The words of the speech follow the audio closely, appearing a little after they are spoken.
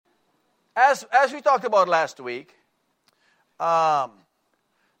As we talked about last week, there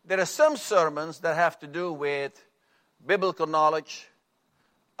are some sermons that have to do with biblical knowledge,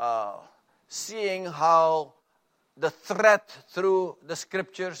 seeing how the thread through the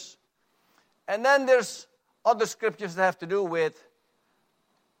scriptures. And then there's other scriptures that have to do with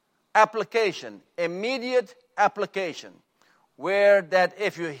application, immediate application, where that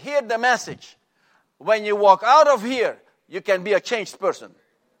if you hear the message, when you walk out of here, you can be a changed person.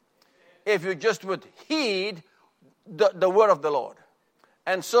 If you just would heed the word of the Lord.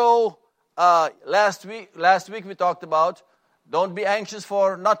 And so last week we talked about don't be anxious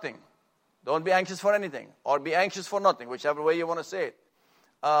for nothing. Don't be anxious for anything. Or be anxious for nothing, whichever way you want to say it.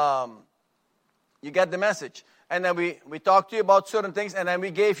 You get the message. And then we talked to you about certain things, and then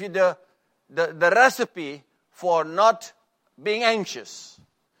we gave you the recipe for not being anxious.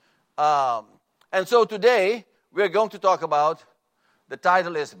 And so today, we're going to talk about, the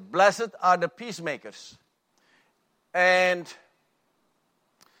title is, Blessed are the Peacemakers. And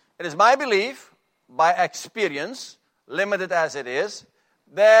it is my belief, by experience, limited as it is,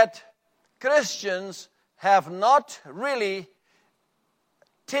 that Christians have not really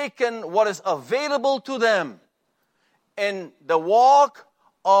taken what is available to them in the walk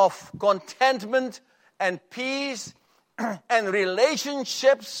of contentment and peace and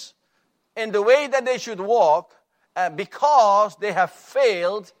relationships in the way that they should walk because they have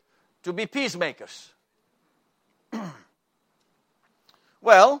failed to be peacemakers.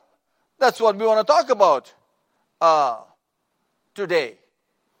 Well, that's what we want to talk about today.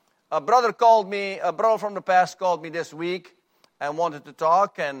 A brother from the past called me this week and wanted to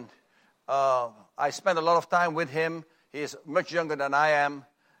talk, and I spent a lot of time with him. He is much younger than I am,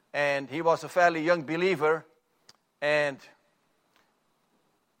 and he was a fairly young believer. And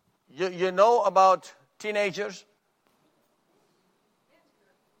you know about teenagers?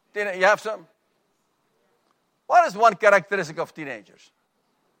 You have some? What is one characteristic of teenagers?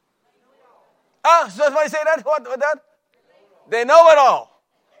 So if I say that, what that? They know it all.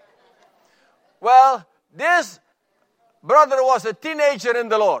 Well, this brother was a teenager in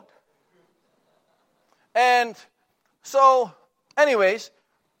the Lord. And so, anyways,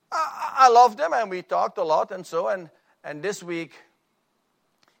 I loved him, and we talked a lot, and so, and this week,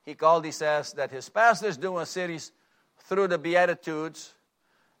 he called, he says that his pastor is doing a series through the Beatitudes,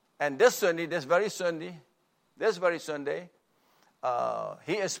 and this very Sunday,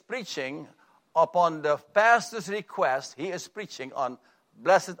 he is preaching upon the pastor's request. He is preaching on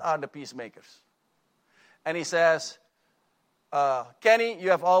Blessed are the Peacemakers. And he says, Kenny, you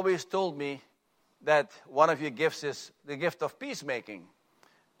have always told me that one of your gifts is the gift of peacemaking.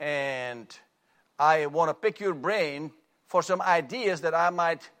 And I want to pick your brain for some ideas that I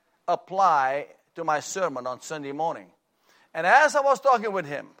might apply to my sermon on Sunday morning. And as I was talking with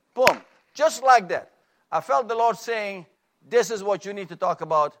him, boom, just like that, I felt the Lord saying, this is what you need to talk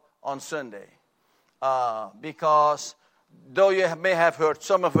about on Sunday. Because though you may have heard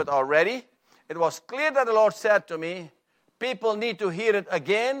some of it already, it was clear that the Lord said to me, people need to hear it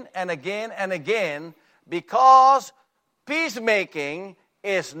again and again and again, because peacemaking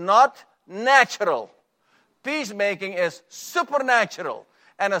is not natural. Peacemaking is supernatural,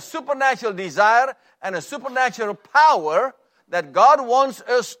 and a supernatural desire and a supernatural power that God wants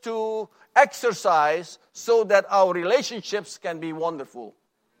us to exercise so that our relationships can be wonderful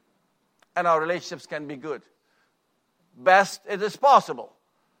and our relationships can be good. Best it is possible.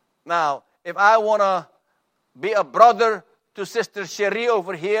 Now, if I want to be a brother to Sister Cherie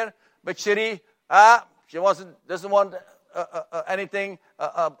over here, but Cherie, she doesn't want anything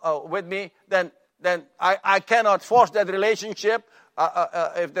with me, then I cannot force that relationship.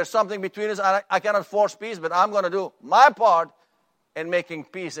 If there's something between us, I cannot force peace, but I'm going to do my part in making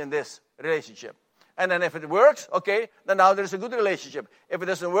peace in this relationship. And then if it works, okay, then now there's a good relationship. If it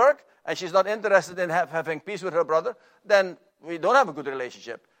doesn't work, and she's not interested in having peace with her brother, then we don't have a good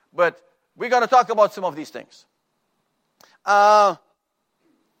relationship. But we're going to talk about some of these things.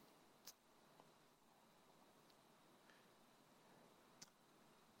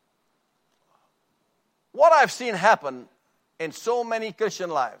 What I've seen happen in so many Christian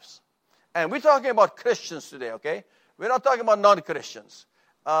lives, and we're talking about Christians today, okay? We're not talking about non-Christians.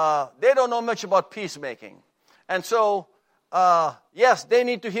 They don't know much about peacemaking. And so, yes, they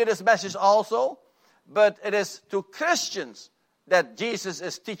need to hear this message also, but it is to Christians that Jesus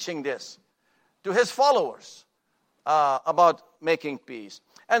is teaching this, to his followers, about making peace.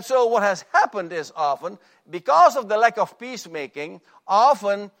 And so what has happened is often, because of the lack of peacemaking,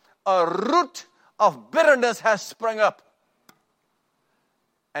 often a root of bitterness has sprung up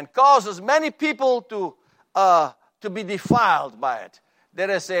and causes many people to be defiled by it.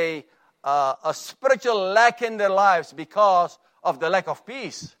 There is a a spiritual lack in their lives because of the lack of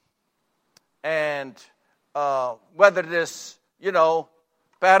peace. And whether it is,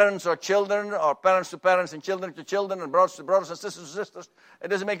 parents or children, or parents to parents and children to children, and brothers to brothers and sisters to sisters, it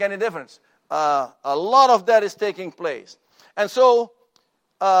doesn't make any difference. A lot of that is taking place. And so,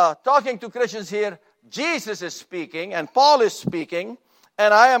 talking to Christians here, Jesus is speaking, and Paul is speaking,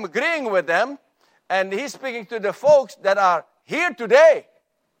 and I am agreeing with them, and he's speaking to the folks that are here today.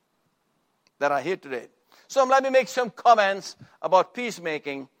 So let me make some comments about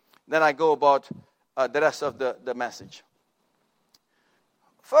peacemaking, then I go about the rest of the message.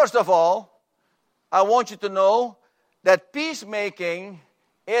 First of all, I want you to know that peacemaking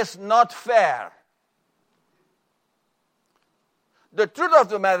is not fair. The truth of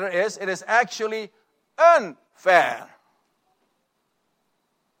the matter is, it is actually unfair.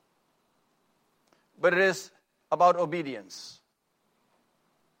 But it is about obedience.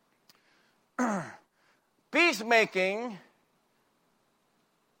 Peacemaking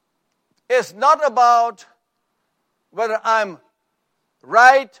is not about whether I'm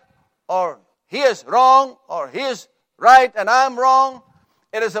right or he is wrong or he is right and I'm wrong.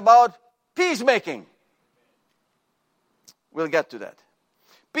 It is about peacemaking. We'll get to that.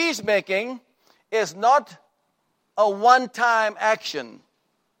 Peacemaking is not a one-time action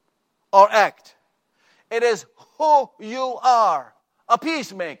or act. It is who you are, a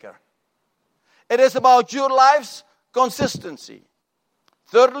peacemaker. It is about your life's consistency.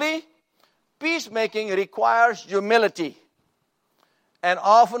 Thirdly, peacemaking requires humility and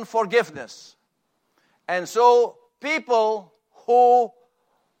often forgiveness. And so people who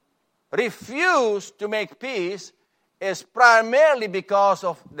refuse to make peace is primarily because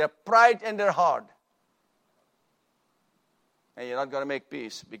of the pride in their heart. And you're not going to make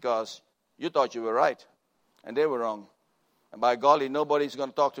peace because you thought you were right and they were wrong. And by golly, nobody's going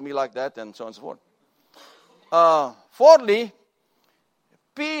to talk to me like that, and so on and so forth. Fourthly,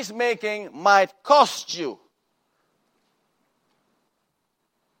 peacemaking might cost you.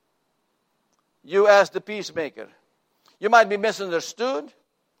 You as the peacemaker. You might be misunderstood.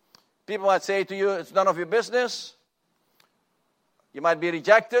 People might say to you, it's none of your business. You might be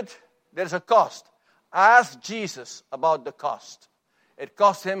rejected. There's a cost. Ask Jesus about the cost. It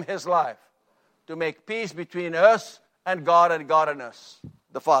cost him his life to make peace between us and God and us,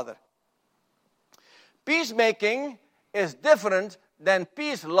 the Father. Peacemaking is different than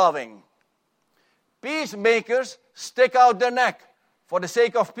peace-loving. Peacemakers stick out their neck for the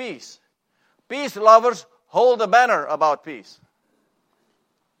sake of peace. Peace lovers hold the banner about peace.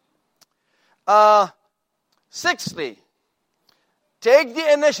 Sixthly, take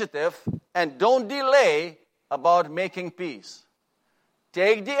the initiative and don't delay about making peace.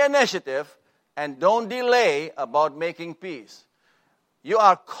 Take the initiative and don't delay about making peace. You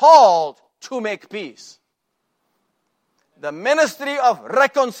are called to make peace. The ministry of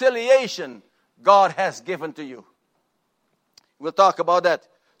reconciliation God has given to you. We'll talk about that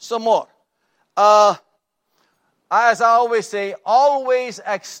some more. As I always say, always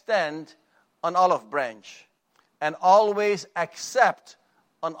extend an olive branch and always accept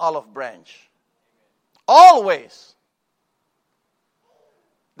an olive branch. Always.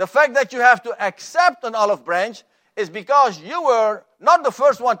 The fact that you have to accept an olive branch is because you were not the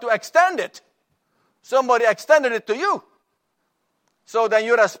first one to extend it. Somebody extended it to you. So then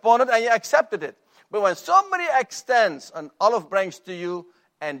you responded and you accepted it. But when somebody extends an olive branch to you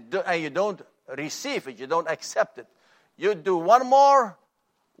and you don't receive it, you don't accept it, you do one more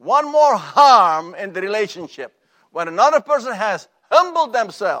harm in the relationship. When another person has humbled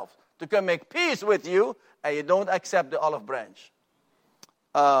themselves to come make peace with you and you don't accept the olive branch.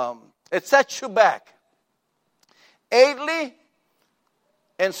 It sets you back. Eighthly,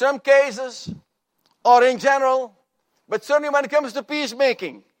 in some cases, or in general, but certainly when it comes to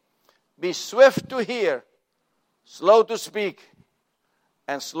peacemaking, be swift to hear, slow to speak,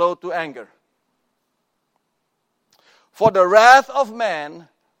 and slow to anger. For the wrath of man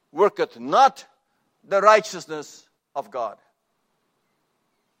worketh not the righteousness of God.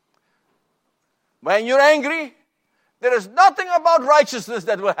 When you're angry, there is nothing about righteousness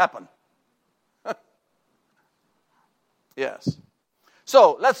that will happen. Yes.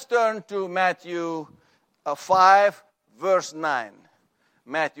 So, let's turn to Matthew 5, verse 9.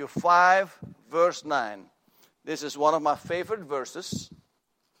 Matthew 5, verse 9. This is one of my favorite verses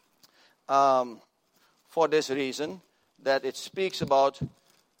for this reason, that it speaks about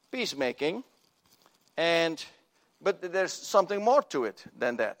peacemaking. But there's something more to it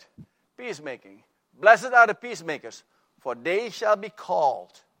than that. Peacemaking. Blessed are the peacemakers, for they shall be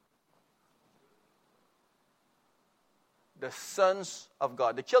called the sons of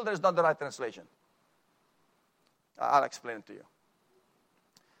God. The children is not the right translation. I'll explain it to you.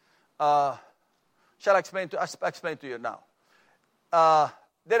 Shall I explain to you now?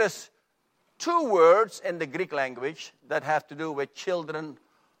 There is two words in the Greek language that have to do with children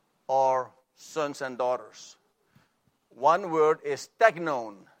or sons and daughters. One word is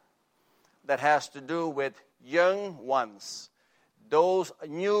teknon, that has to do with young ones, those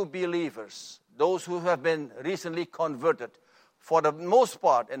new believers, those who have been recently converted. For the most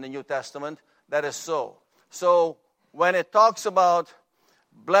part in the New Testament, that is so. So when it talks about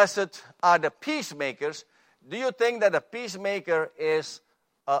blessed are the peacemakers, do you think that a peacemaker is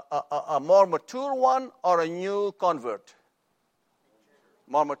a more mature one or a new convert?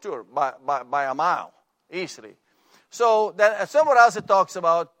 More mature, by a mile, easily. So then somewhere else it talks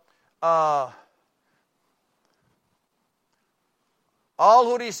about all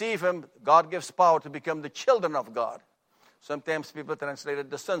who receive him, God gives power to become the children of God. Sometimes people translate it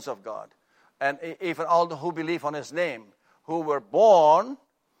the sons of God. And even all who believe on his name, who were born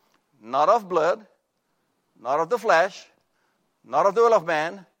not of blood, not of the flesh, not of the will of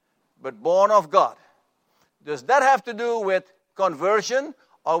man, but born of God. Does that have to do with conversion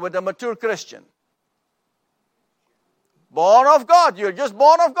or with a mature Christian? Born of God. You're just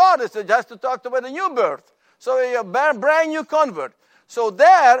born of God. It has to talk about a new birth. So you're a brand new convert. So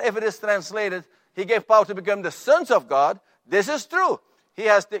there, if it is translated, he gave power to become the sons of God. This is true. He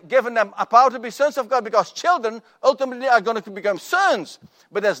has given them a power to be sons of God because children ultimately are going to become sons.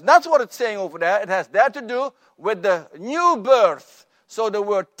 But that's not what it's saying over there. It has that to do with the new birth. So the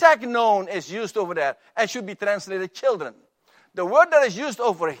word teknon is used over there and should be translated children. The word that is used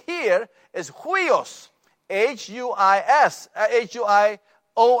over here is huios, H-U-I-S,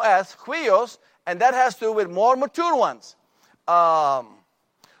 H-U-I-O-S, huios, and that has to do with more mature ones.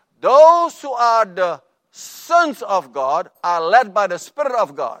 Those who are the sons of God are led by the Spirit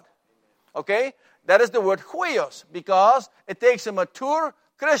of God. Okay? That is the word huios, because it takes a mature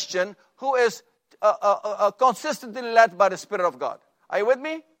Christian who is consistently led by the Spirit of God. Are you with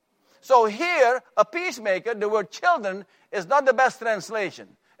me? So here, a peacemaker, the word children, is not the best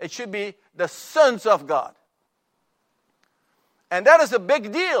translation. It should be the sons of God. And that is a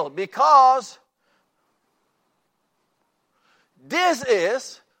big deal, because this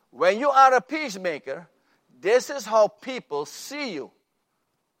is, when you are a peacemaker, this is how people see you.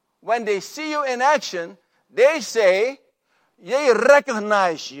 When they see you in action, they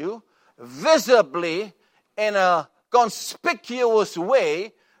recognize you visibly in a conspicuous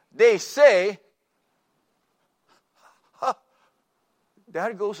way. They say,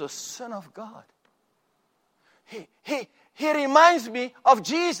 there goes a son of God. He reminds me of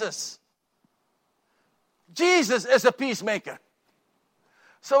Jesus. Jesus is a peacemaker.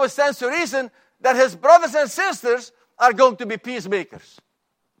 So it stands to reason that his brothers and sisters are going to be peacemakers.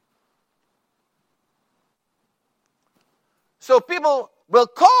 So people will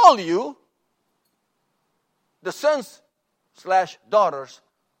call you the sons/daughters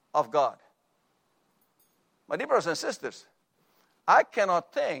of God. My dear brothers and sisters, I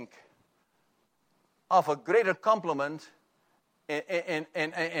cannot think of a greater compliment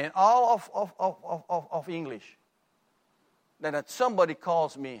in all of English than that somebody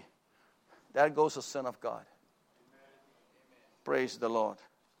calls me, there goes a son of God. Amen. Praise the Lord.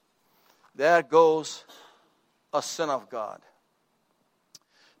 There goes a son of God.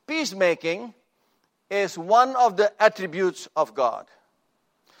 Peacemaking is one of the attributes of God,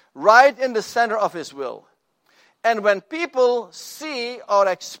 right in the center of his will. And when people see or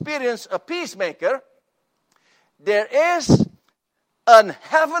experience a peacemaker, there is an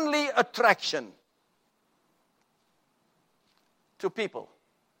heavenly attraction to people,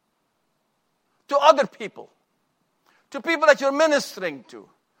 to other people, to people that you're ministering to,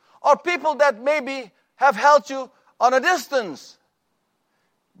 or people that maybe have held you on a distance.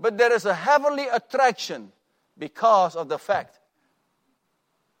 But there is a heavenly attraction because of the fact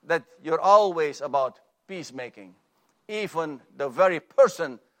that you're always about peacemaking. Even the very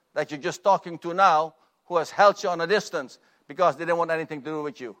person that you're just talking to now, who has held you on a distance because they didn't want anything to do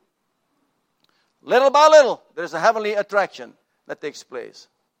with you. Little by little, there's a heavenly attraction that takes place.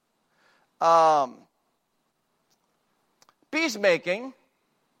 Peacemaking,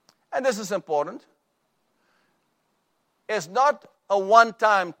 and this is important, is not a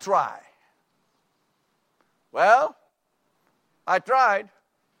one-time try. Well, I tried,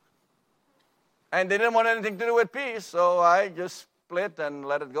 and they didn't want anything to do with peace, so I just split and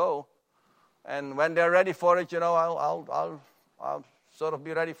let it go. And when they're ready for it, I'll sort of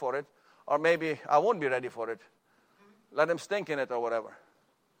be ready for it. Or maybe I won't be ready for it. Let them stink in it or whatever.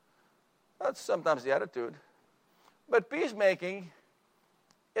 That's sometimes the attitude. But peacemaking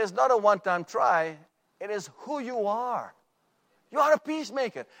is not a one-time try. It is who you are. You are a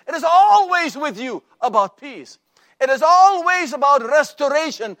peacemaker. It is always with you about peace. It is always about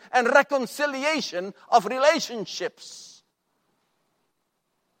restoration and reconciliation of relationships.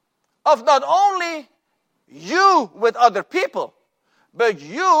 Of not only you with other people, but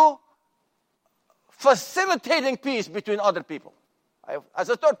you facilitating peace between other people. As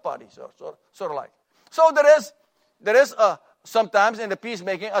a third party, sort of like. So there is sometimes in the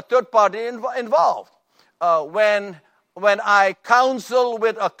peacemaking a third party involved. When I counsel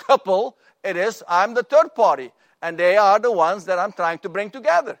with a couple, I'm the third party, and they are the ones that I'm trying to bring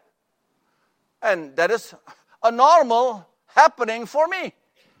together. And that is a normal happening for me.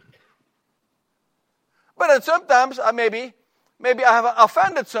 But then sometimes maybe I have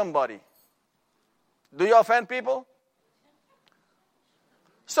offended somebody. Do you offend people?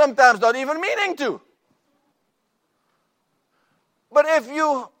 Sometimes not even meaning to. But if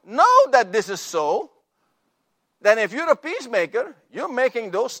you know that this is so, then if you're a peacemaker, you're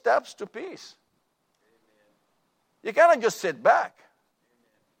making those steps to peace. You cannot just sit back.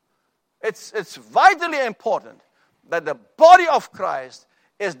 It's vitally important that the body of Christ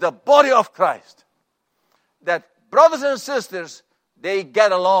is the body of Christ. That brothers and sisters, they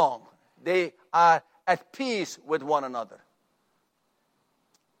get along. They are at peace with one another.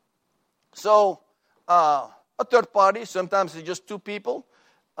 So, a third party, sometimes it's just two people.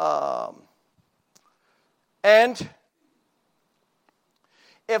 And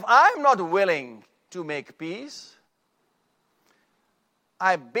if I'm not willing to make peace,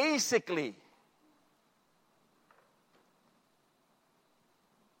 I basically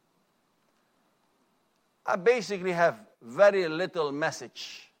have very little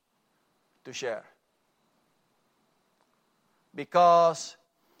message to share. Because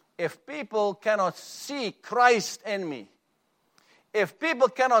if people cannot see Christ in me, if people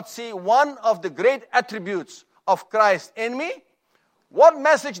cannot see one of the great attributes of Christ in me, what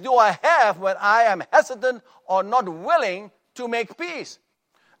message do I have when I am hesitant or not willing to make peace?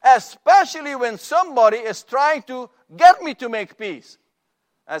 Especially when somebody is trying to get me to make peace.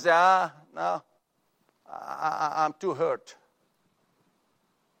 I say, no, I'm too hurt.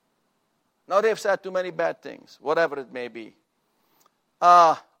 Now they've said too many bad things, whatever it may be.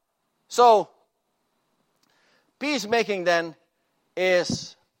 So, peacemaking then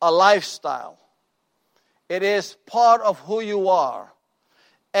is a lifestyle. It is part of who you are.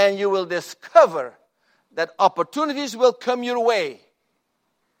 And you will discover that opportunities will come your way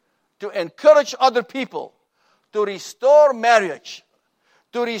to encourage other people, to restore marriage,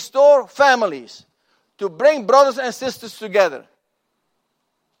 to restore families, to bring brothers and sisters together.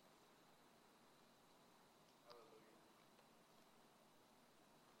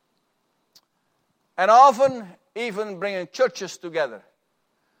 And often even bringing churches together.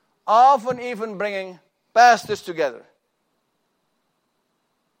 Often even bringing pastors together.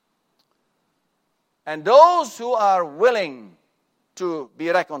 And those who are willing to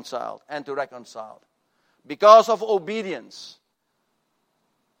be reconciled and to reconcile because of obedience.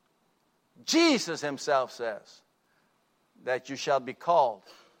 Jesus himself says that you shall be called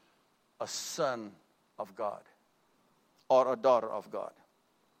a son of God or a daughter of God.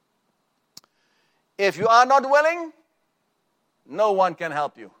 If you are not willing, no one can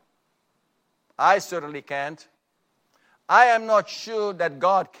help you. I certainly can't. I am not sure that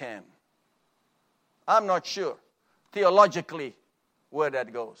God can. I'm not sure theologically where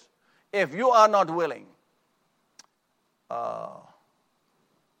that goes. If you are not willing, let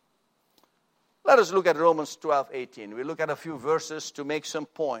us look at Romans 12:18. We look at a few verses to make some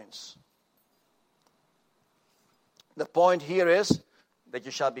points. The point here is that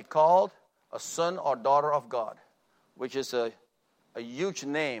you shall be called a son or daughter of God, which is a huge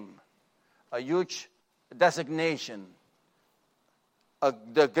name, a huge designation,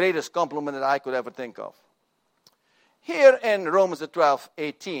 the greatest compliment that I could ever think of. Here in Romans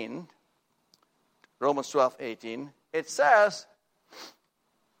 12:18, it says,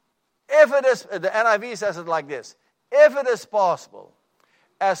 if it is, the NIV says it like this, if it is possible,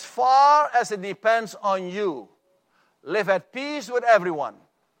 as far as it depends on you, live at peace with everyone.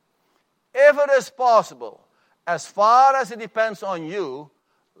 If it is possible, as far as it depends on you,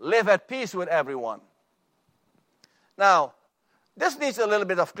 live at peace with everyone. Now, this needs a little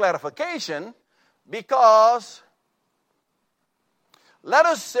bit of clarification because let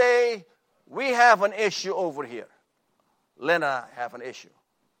us say we have an issue over here. Lynn and I have an issue.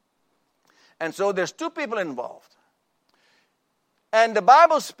 And so there's two people involved. And the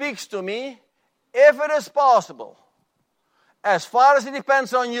Bible speaks to me, if it is possible, as far as it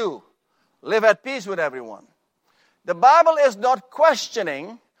depends on you, live at peace with everyone. The Bible is not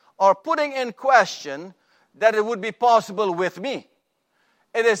questioning or putting in question that it would be possible with me.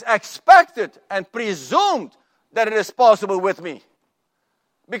 It is expected and presumed that it is possible with me.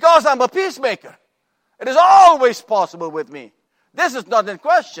 Because I'm a peacemaker. It is always possible with me. This is not in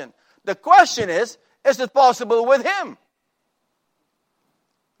question. The question is it possible with him?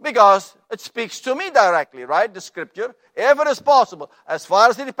 Because it speaks to me directly, right? The scripture. If it is possible, as far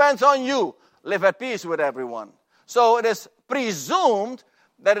as it depends on you, live at peace with everyone. So it is presumed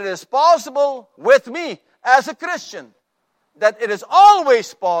that it is possible with me as a Christian. That it is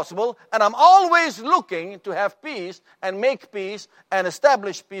always possible, and I'm always looking to have peace and make peace and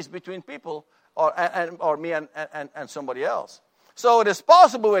establish peace between people or me and somebody else. So it is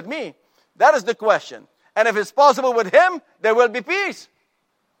possible with me. That is the question. And if it's possible with him, there will be peace.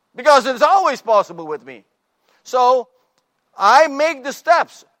 Because it is always possible with me. So I make the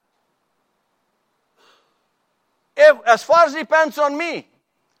steps. If, as far as it depends on me,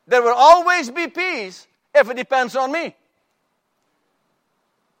 there will always be peace if it depends on me.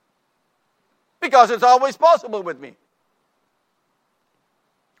 Because it's always possible with me.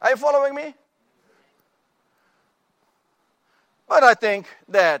 Are you following me? But I think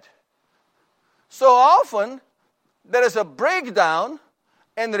that so often there is a breakdown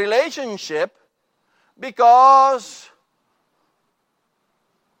in relationship because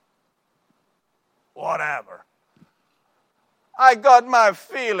whatever. I got my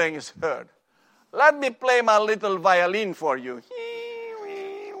feelings hurt. Let me play my little violin for you.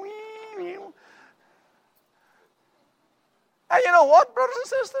 And you know what, brothers and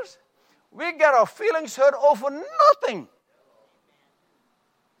sisters? We get our feelings hurt over nothing.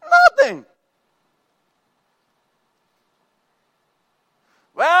 Nothing.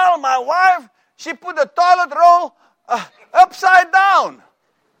 Well, my wife, she put the toilet roll upside down.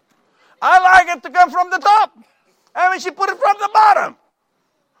 I like it to come from the top. And when she put it from the bottom.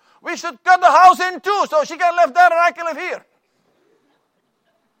 We should cut the house in two so she can live there and I can live here.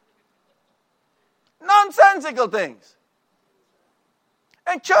 Nonsensical things.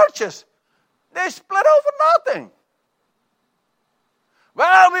 And churches, they split over nothing.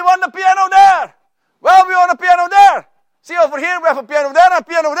 Well, we want the piano there. Well, we want a piano there. See, over here we have a piano there and a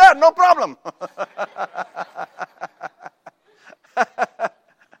piano there. No problem.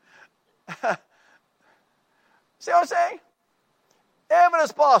 See what I'm saying? If it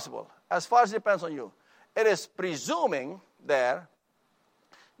is possible, as far as it depends on you, it is presuming there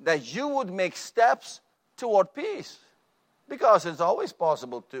that you would make steps toward peace. Because it's always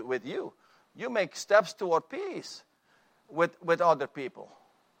possible with you. You make steps toward peace with other people.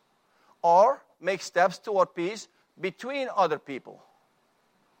 Or make steps toward peace between other people.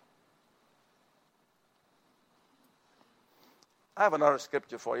 I have another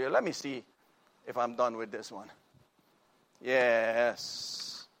scripture for you. Let me see if I'm done with this one.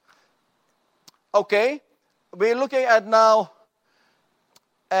 Yes. Okay. We're looking at now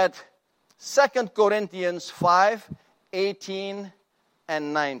at 2 Corinthians 5, 18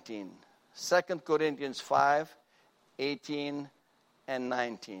 and 19. 2 Corinthians 5, 18 and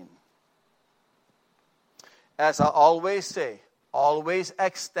 19. As I always say, always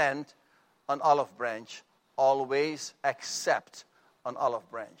extend an olive branch. Always accept an olive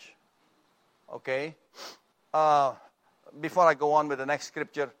branch. Okay? Before I go on with the next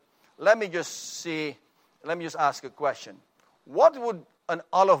scripture, let me just ask a question. What would an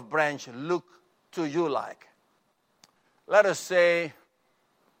olive branch look to you like? Let us say,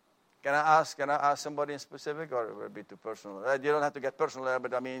 can I ask somebody in specific, or will it be too personal? You don't have to get personal there,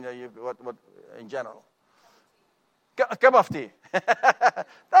 but I mean, what in general? A cup of tea.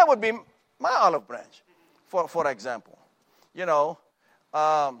 That would be my olive branch, for example. You know,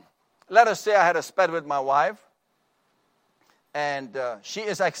 let us say I had a spat with my wife, and she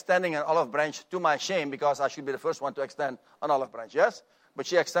is extending an olive branch to my shame because I should be the first one to extend an olive branch, yes? But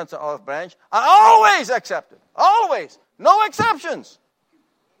she extends an olive branch. I always accept it. Always. No exceptions.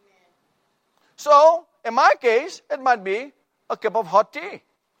 So, in my case, it might be a cup of hot tea.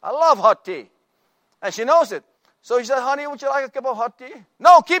 I love hot tea. And she knows it. So she said, honey, would you like a cup of hot tea?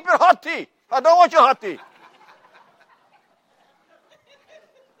 No, keep your hot tea. I don't want your hot tea.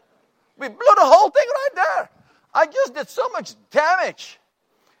 We blew the whole thing right there. I just did so much damage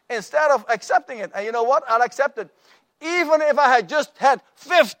instead of accepting it. And you know what? I'll accept it. Even if I had just had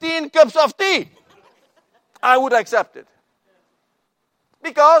 15 cups of tea, I would accept it.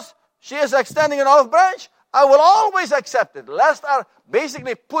 Because she is extending an olive branch, I will always accept it, lest I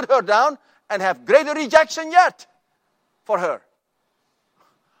basically put her down and have greater rejection yet for her.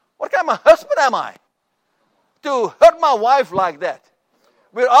 What kind of husband am I to hurt my wife like that?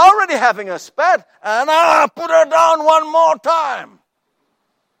 we're already having a spat, and put her down one more time.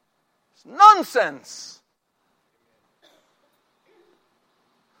 It's nonsense.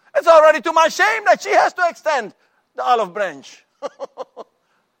 It's already to my shame that she has to extend the olive branch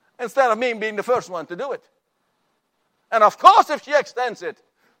instead of me being the first one to do it. And of course, if she extends it,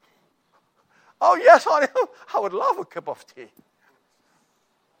 oh yes, honey, I would love a cup of tea.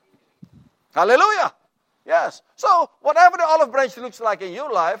 Hallelujah. Yes. So whatever the olive branch looks like in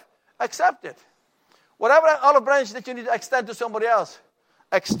your life, accept it. Whatever olive branch that you need to extend to somebody else,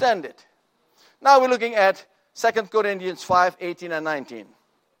 extend it. Now we're looking at 2 Corinthians 5, 18 and 19.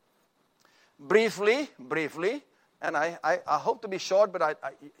 Briefly, and I hope to be short, but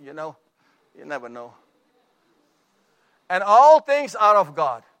you never know. And all things are of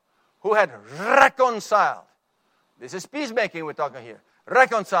God, who had reconciled. This is peacemaking we're talking here.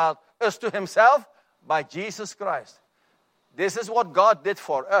 Reconciled us to himself by Jesus Christ. This is what God did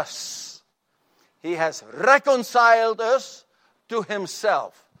for us. He has reconciled us to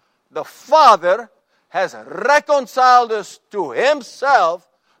himself. The Father has reconciled us to himself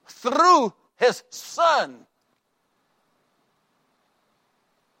through his Son.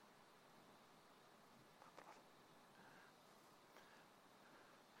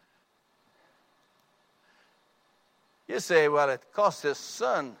 You say, well, it cost his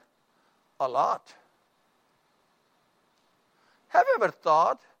Son a lot. Have you ever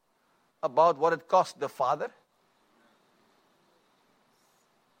thought about what it cost the Father?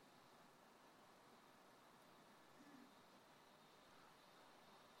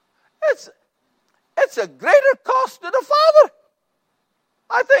 It's a greater cost to the Father.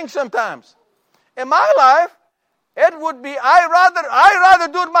 I think sometimes. In my life, it would be, I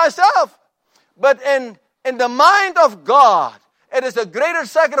rather do it myself. But in the mind of God, it is a greater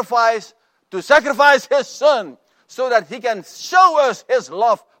sacrifice to sacrifice his Son so that he can show us his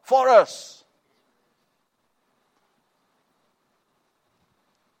love for us.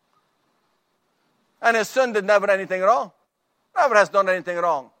 And his Son did never anything wrong. Never has done anything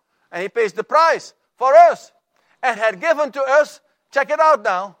wrong. And he pays the price for us. And had given to us, check it out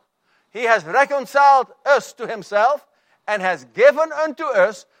now, he has reconciled us to himself and has given unto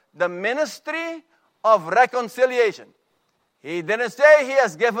us the ministry of reconciliation. He didn't say he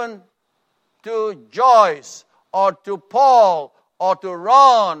has given to Joyce or to Paul or to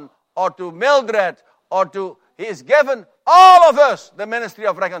Ron or to Mildred he has given all of us the ministry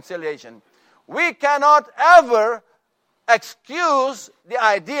of reconciliation. We cannot ever excuse the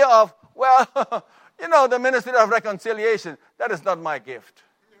idea of, well, the ministry of reconciliation, that is not my gift.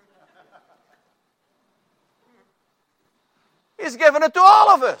 He's given it to all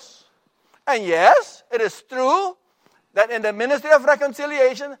of us. And yes, it is true that in the ministry of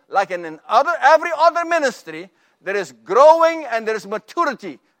reconciliation, like in every other ministry, there is growing and there is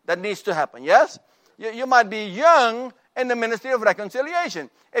maturity that needs to happen. Yes? You might be young in the ministry of reconciliation.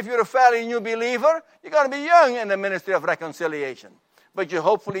 If you're a fairly new believer, you're going to be young in the ministry of reconciliation. But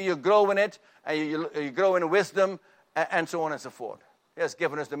hopefully you grow in it, and you grow in wisdom, and so on and so forth. He has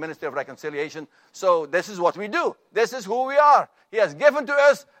given us the ministry of reconciliation. So this is what we do. This is who we are. He has given to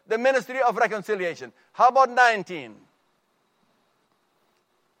us the ministry of reconciliation. How about 19?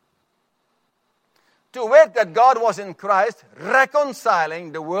 To wit, that God was in Christ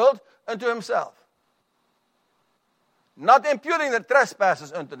reconciling the world unto himself, not imputing the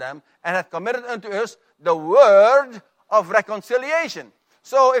trespasses unto them, and hath committed unto us the word of reconciliation.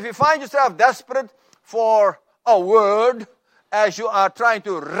 So if you find yourself desperate for a word as you are trying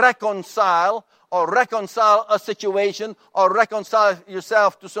to reconcile a situation or reconcile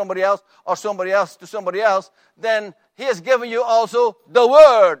yourself to somebody else or somebody else to somebody else, then he has given you also the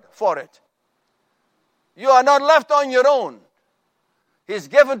word for it. You are not left on your own. He's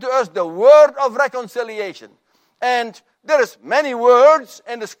given to us the word of reconciliation. And there is many words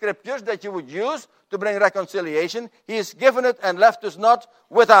in the scriptures that you would use to bring reconciliation. He has given it and left us not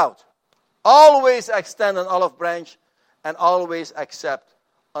without. Always extend an olive branch and always accept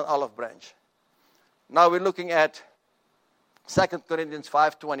an olive branch. Now we're looking at 2 Corinthians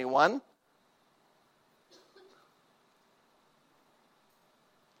 5:21.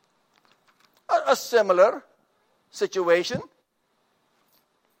 A similar situation.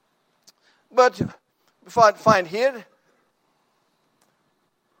 But find here,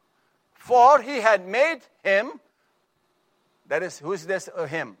 for he had made him, that is, who is this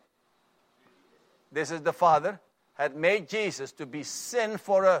him? This is the Father, had made Jesus to be sin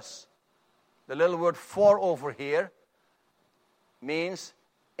for us. The little word for over here means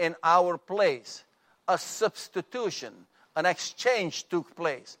in our place. A substitution, an exchange took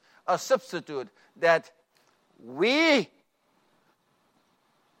place. A substitute that we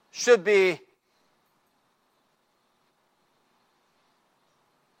should be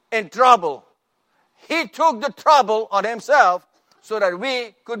in trouble. He took the trouble on himself so that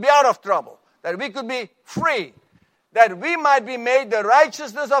we could be out of trouble, that we could be free, that we might be made the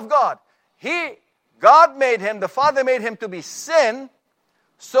righteousness of God. God made him, the Father made him to be sin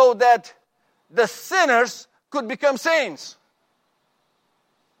so that the sinners could become saints.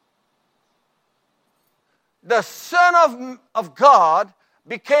 The Son of God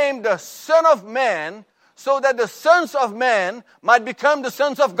became the Son of Man so that the sons of man might become the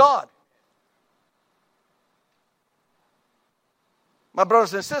sons of God. My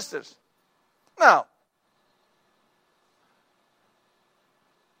brothers and sisters. Now,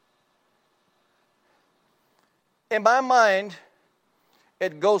 in my mind,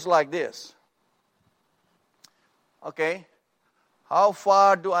 it goes like this. Okay, how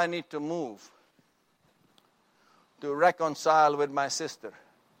far do I need to move to reconcile with my sister?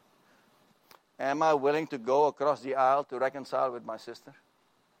 Am I willing to go across the aisle to reconcile with my sister?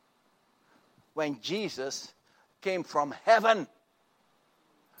 When Jesus came from heaven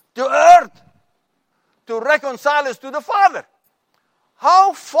to earth to reconcile us to the Father,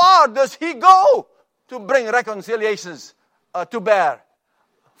 how far does he go to bring reconciliations to bear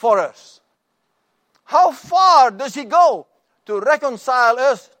for us? How far does he go to reconcile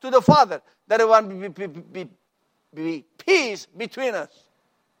us to the Father, that there will be peace between us?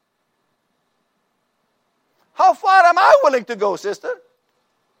 How far am I willing to go, sister,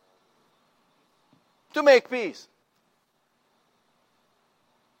 to make peace?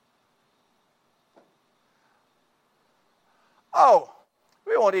 Oh,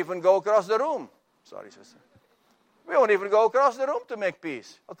 we won't even go across the room. Sorry, sister. We won't even go across the room to make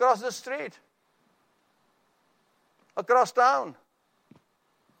peace. Across the street. Across town.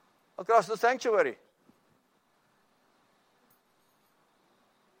 Across the sanctuary.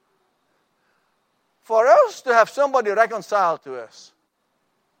 For us to have somebody reconciled to us,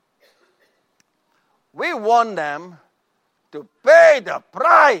 we want them to pay the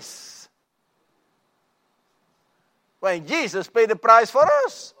price. When Jesus paid the price for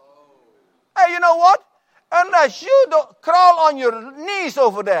us. Hey, you know what? Unless you don't crawl on your knees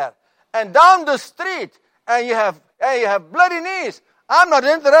over there and down the street and you have bloody knees, I'm not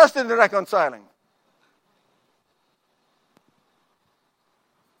interested in reconciling.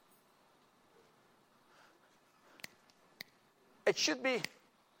 It should be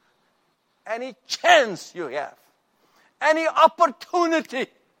any chance you have, any opportunity.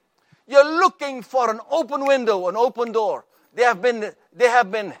 You're looking for an open window, an open door. They have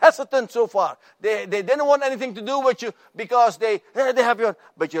been hesitant so far. They didn't want anything to do with you because they have your.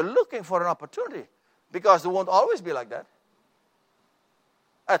 But you're looking for an opportunity because it won't always be like that.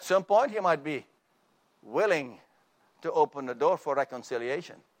 At some point, he might be willing to open the door for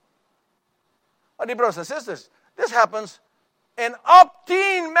reconciliation. Oh, dear brothers and sisters, this happens in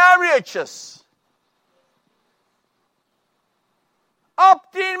up-teen marriages.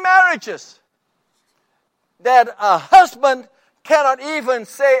 Up-teen marriages. That a husband cannot even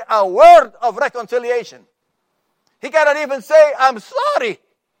say a word of reconciliation. He cannot even say, I'm sorry.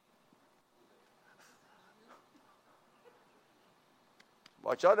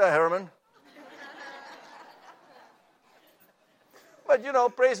 Watch out there, Herman.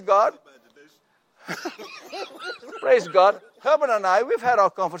 But praise God. Praise God. Herman and I, we've had our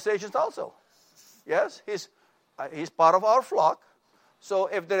conversations also. Yes, he's part of our flock. So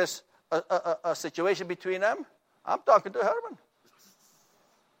if there is a situation between them, I'm talking to Herman.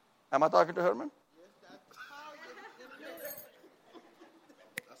 Am I talking to Herman?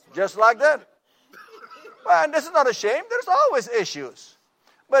 Just like that. And this is not a shame. There's always issues.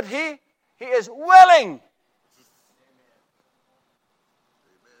 But he is willing.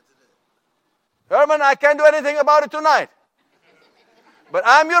 Herman, I can't do anything about it tonight. But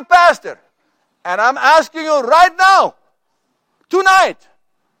I'm your pastor. And I'm asking you right now, tonight,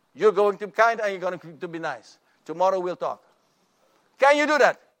 you're going to be kind and you're going to be nice. Tomorrow we'll talk. Can you do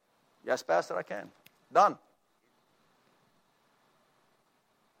that? Yes, Pastor, I can. Done.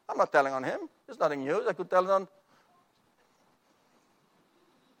 I'm not telling on him. There's nothing new. I could tell it on.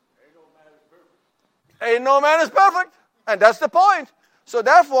 Ain't no man is perfect. And that's the point. So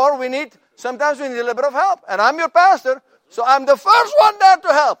therefore, sometimes we need a little bit of help. And I'm your pastor, so I'm the first one there to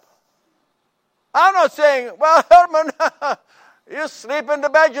help. I'm not saying, well, Herman, you sleep in the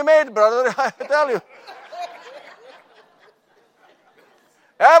bed you made, brother, I tell you.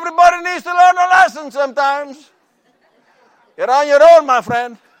 Everybody needs to learn a lesson sometimes. You're on your own, my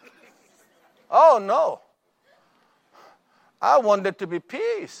friend. Oh, no. I want there to be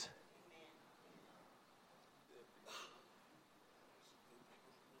peace.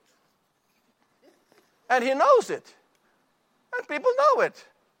 And he knows it. And people know it.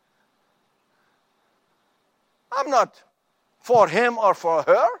 I'm not for him or for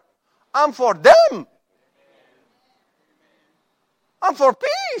her. I'm for them. I'm for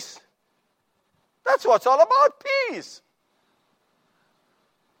peace. That's what it's all about, peace.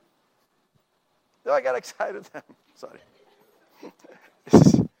 Do I get excited? Sorry.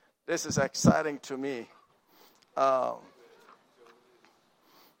 This is exciting to me.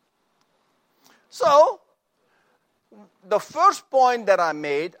 So, the first point that I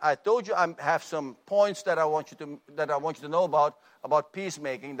made, I told you I have some points that I want you to know about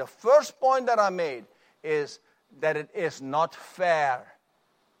peacemaking. The first point that I made is that it is not fair.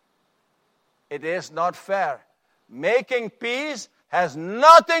 It is not fair. Making peace has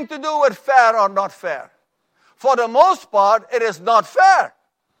nothing to do with fair or not fair. For the most part, it is not fair.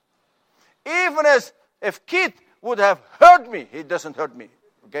 Even if Keith would have hurt me, he doesn't hurt me,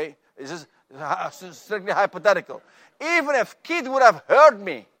 okay? This is strictly hypothetical. Even if Keith would have hurt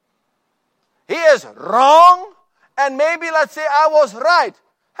me, he is wrong, and maybe let's say I was right.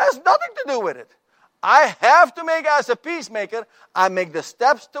 Has nothing to do with it. I have to make, as a peacemaker, I make the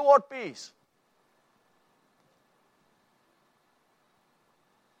steps toward peace.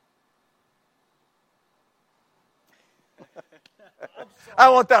 I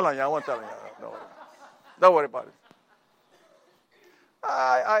won't tell on you. Don't worry about it.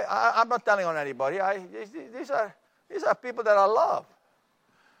 I'm not telling on anybody. These are people that I love.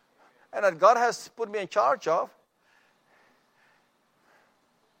 And that God has put me in charge of.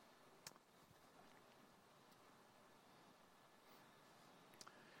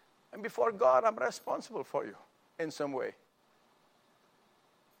 And before God, I'm responsible for you in some way.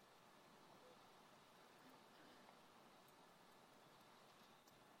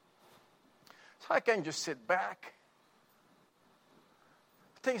 So I can't just sit back.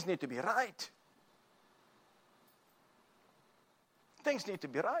 Things need to be right. Things need to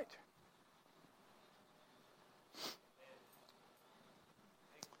be right.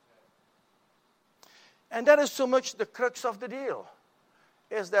 And that is so much the crux of the deal,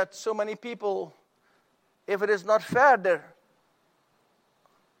 is that so many people, if it is not fair, they're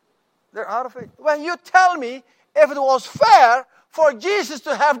out of it. Well, you tell me, if it was fair for Jesus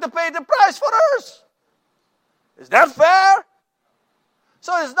to have to pay the price for us, is that fair?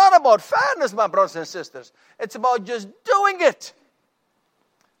 So it's not about fairness, my brothers and sisters. It's about just doing it.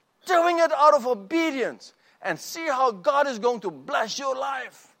 Doing it out of obedience. And see how God is going to bless your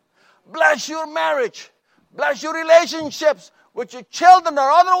life. Bless your marriage. Bless your relationships with your children or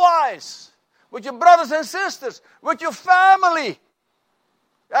otherwise. With your brothers and sisters. With your family.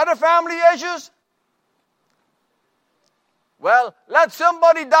 Other family issues? Well, let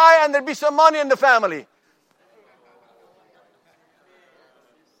somebody die and there be some money in the family.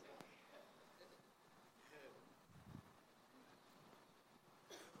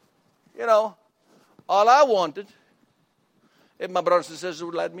 You know, all I wanted, if my brothers and sisters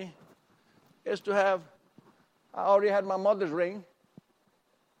would let me, is to have, I already had my mother's ring.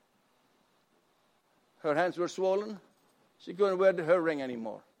 Her hands were swollen. She couldn't wear her ring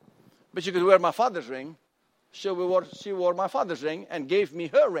anymore. But she could wear my father's ring. She wore my father's ring and gave me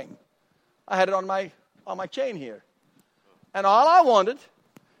her ring. I had it on my chain here. And all I wanted,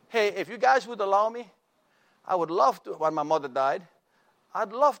 hey, if you guys would allow me, I would love to, when my mother died,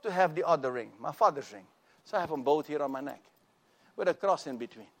 I'd love to have the other ring, my father's ring. So I have them both here on my neck with a cross in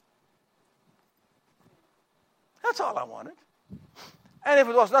between. That's all I wanted. And if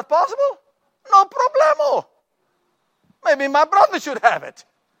it was not possible, no problemo. Maybe my brother should have it.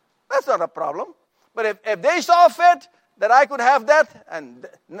 That's not a problem. But if they saw fit that I could have that, and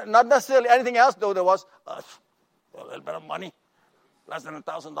not necessarily anything else, though there was a little bit of money, less than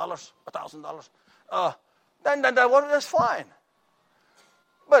 $1,000, then that's fine.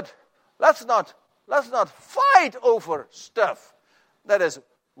 But let's not fight over stuff that is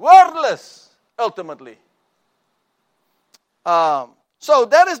worthless, ultimately. So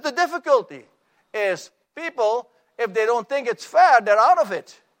that is the difficulty, is people, if they don't think it's fair, they're out of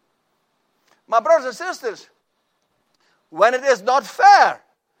it. My brothers and sisters, when it is not fair,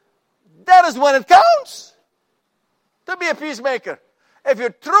 that is when it counts to be a peacemaker. If you're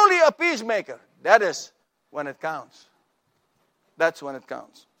truly a peacemaker, that is when it counts. That's when it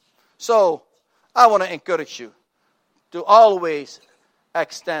counts. So, I want to encourage you to always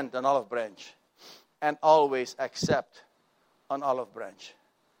extend an olive branch and always accept an olive branch.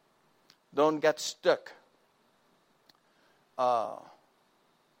 Don't get stuck on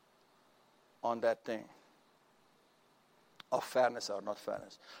that thing of fairness or not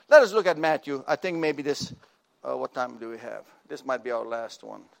fairness. Let us look at Matthew. I think maybe this, what time do we have? This might be our last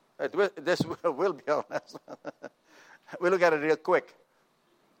one. This will be our last one. We'll look at it real quick.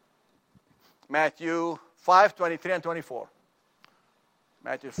 Matthew 5, 23 and 24.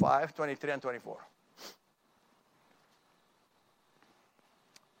 Matthew 5, 23 and 24.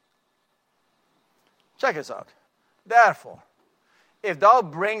 Check this out. Therefore, if thou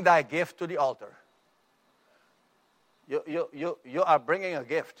bring thy gift to the altar, you are bringing a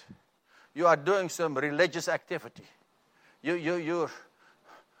gift. You are doing some religious activity. You're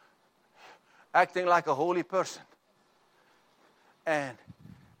acting like a holy person. And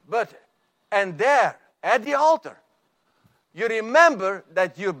there, at the altar, you remember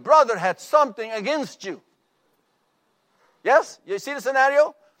that your brother had something against you. Yes? You see the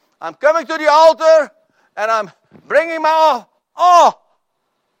scenario? I'm coming to the altar, and I'm bringing my... Oh,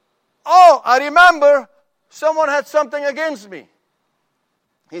 I remember someone had something against me.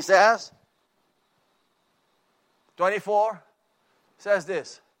 He says, 24, says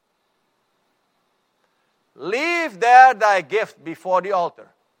this. Leave there thy gift before the altar,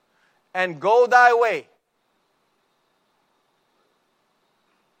 and go thy way.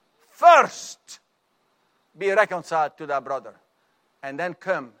 First, be reconciled to thy brother, and then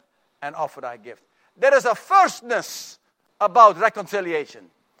come and offer thy gift. There is a firstness about reconciliation.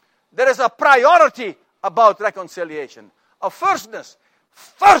 There is a priority about reconciliation. A firstness.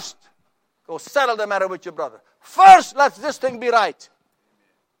 First, go settle the matter with your brother. First, let this thing be right.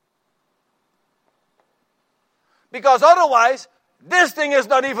 Because otherwise, this thing is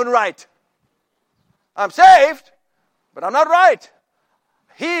not even right. I'm saved, but I'm not right.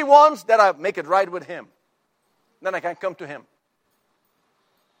 He wants that I make it right with him. Then I can come to him.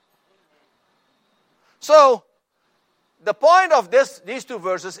 So, the point of these two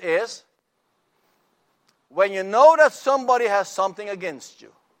verses is, when you know that somebody has something against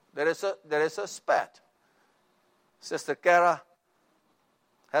you, there is a spat. Sister Kara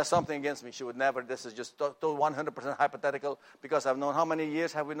has something against me. She would never. This is just 100% hypothetical, because I've known, how many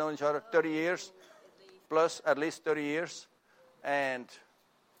years have we known each other? 30 years? Plus, at least 30 years. And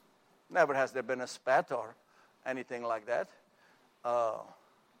never has there been a spat or anything like that.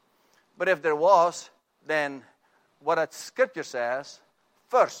 But if there was, then what that scripture says,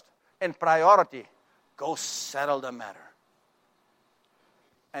 first, in priority, go settle the matter.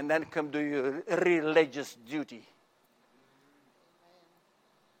 And then come to your religious duty.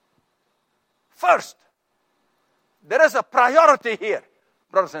 First, there is a priority here,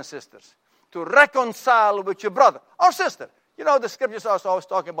 brothers and sisters, to reconcile with your brother or sister. You know, the scriptures are always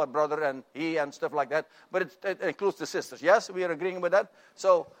talking about brother and he and stuff like that, but it includes the sisters. Yes, we are agreeing with that.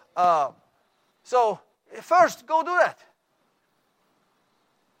 So first, go do that.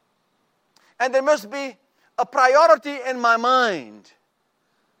 And there must be a priority in my mind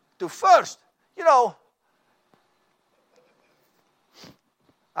to first, you know,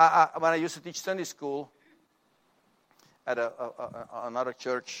 when I used to teach Sunday school at another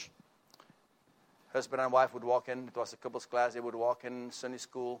church, husband and wife would walk in. It was a couples class. They would walk in Sunday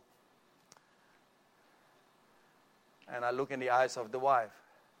school. And I look in the eyes of the wife.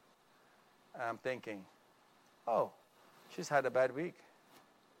 And I'm thinking, oh, she's had a bad week.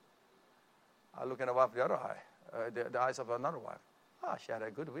 I look in the wife, the other eye, the eyes of another wife. Ah, she had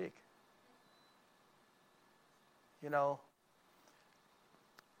a good week. You know,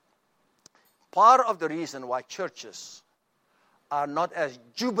 part of the reason why churches are not as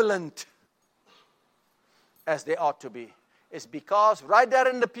jubilant as they ought to be is because right there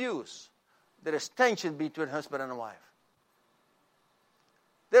in the pews, there is tension between husband and wife.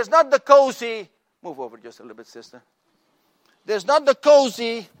 There's not the cozy, move over just a little bit, sister. There's not the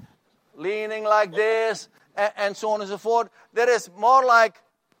cozy, leaning like this, and so on and so forth. There is more like,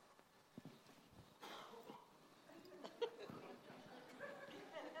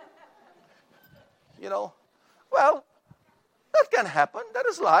 you know, well, that can happen. That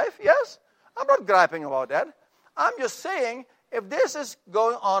is life, yes. I'm not griping about that. I'm just saying, if this is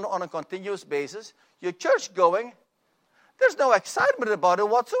going on a continuous basis, your church going, there's no excitement about it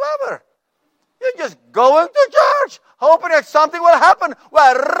whatsoever. You're just going to church, hoping that something will happen.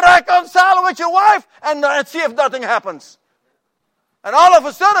 Well, reconcile with your wife and see if nothing happens. And all of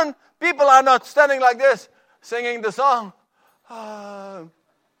a sudden, people are not standing like this, singing the song,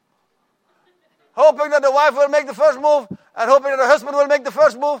 hoping that the wife will make the first move and hoping that the husband will make the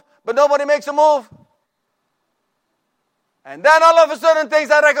first move, but nobody makes a move. And then all of a sudden,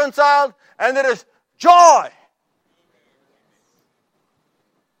 things are reconciled and there is joy.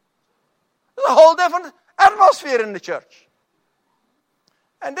 There's a whole different atmosphere in the church.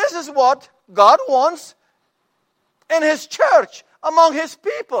 And this is what God wants in His church, among His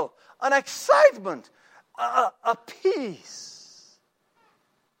people. An excitement, a peace.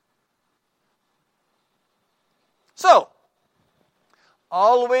 So,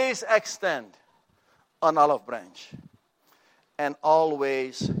 always extend an olive branch. And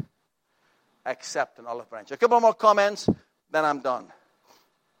always accept an olive branch. A couple more comments, then I'm done.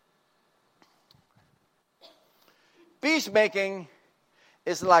 Peacemaking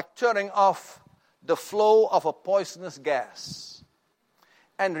is like turning off the flow of a poisonous gas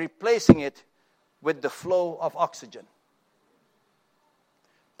and replacing it with the flow of oxygen.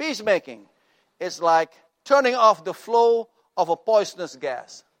 Peacemaking is like turning off the flow of a poisonous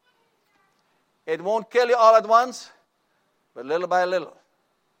gas. It won't kill you all at once, but little by little,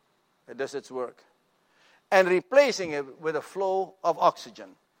 it does its work. And replacing it with a flow of oxygen.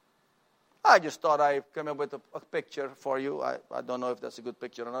 I just thought I'd come up with a picture for you. I don't know if that's a good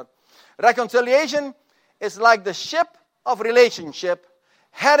picture or not. Reconciliation is like the ship of relationship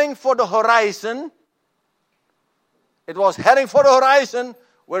heading for the horizon. It was heading for the horizon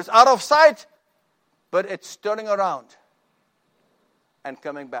where it's out of sight, but it's turning around and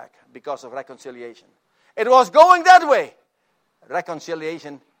coming back because of reconciliation. It was going that way.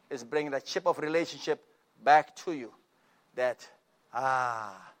 Reconciliation is bringing that ship of relationship back to you.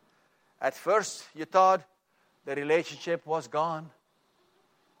 At first you thought the relationship was gone.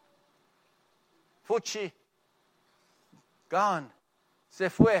 Fuchi. Gone. Se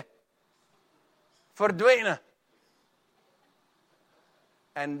fue. Verdwenen.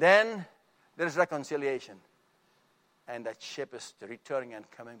 And then there's reconciliation. And that ship is returning and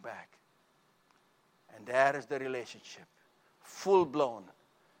coming back. And there is the relationship. Full-blown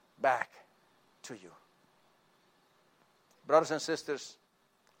back to you. Brothers and sisters,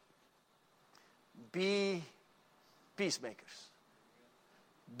 be peacemakers.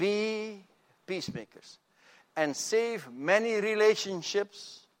 Be peacemakers. And save many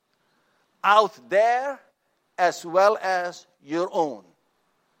relationships out there as well as your own.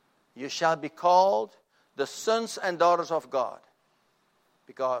 You shall be called the sons and daughters of God,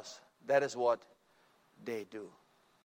 because that is what they do.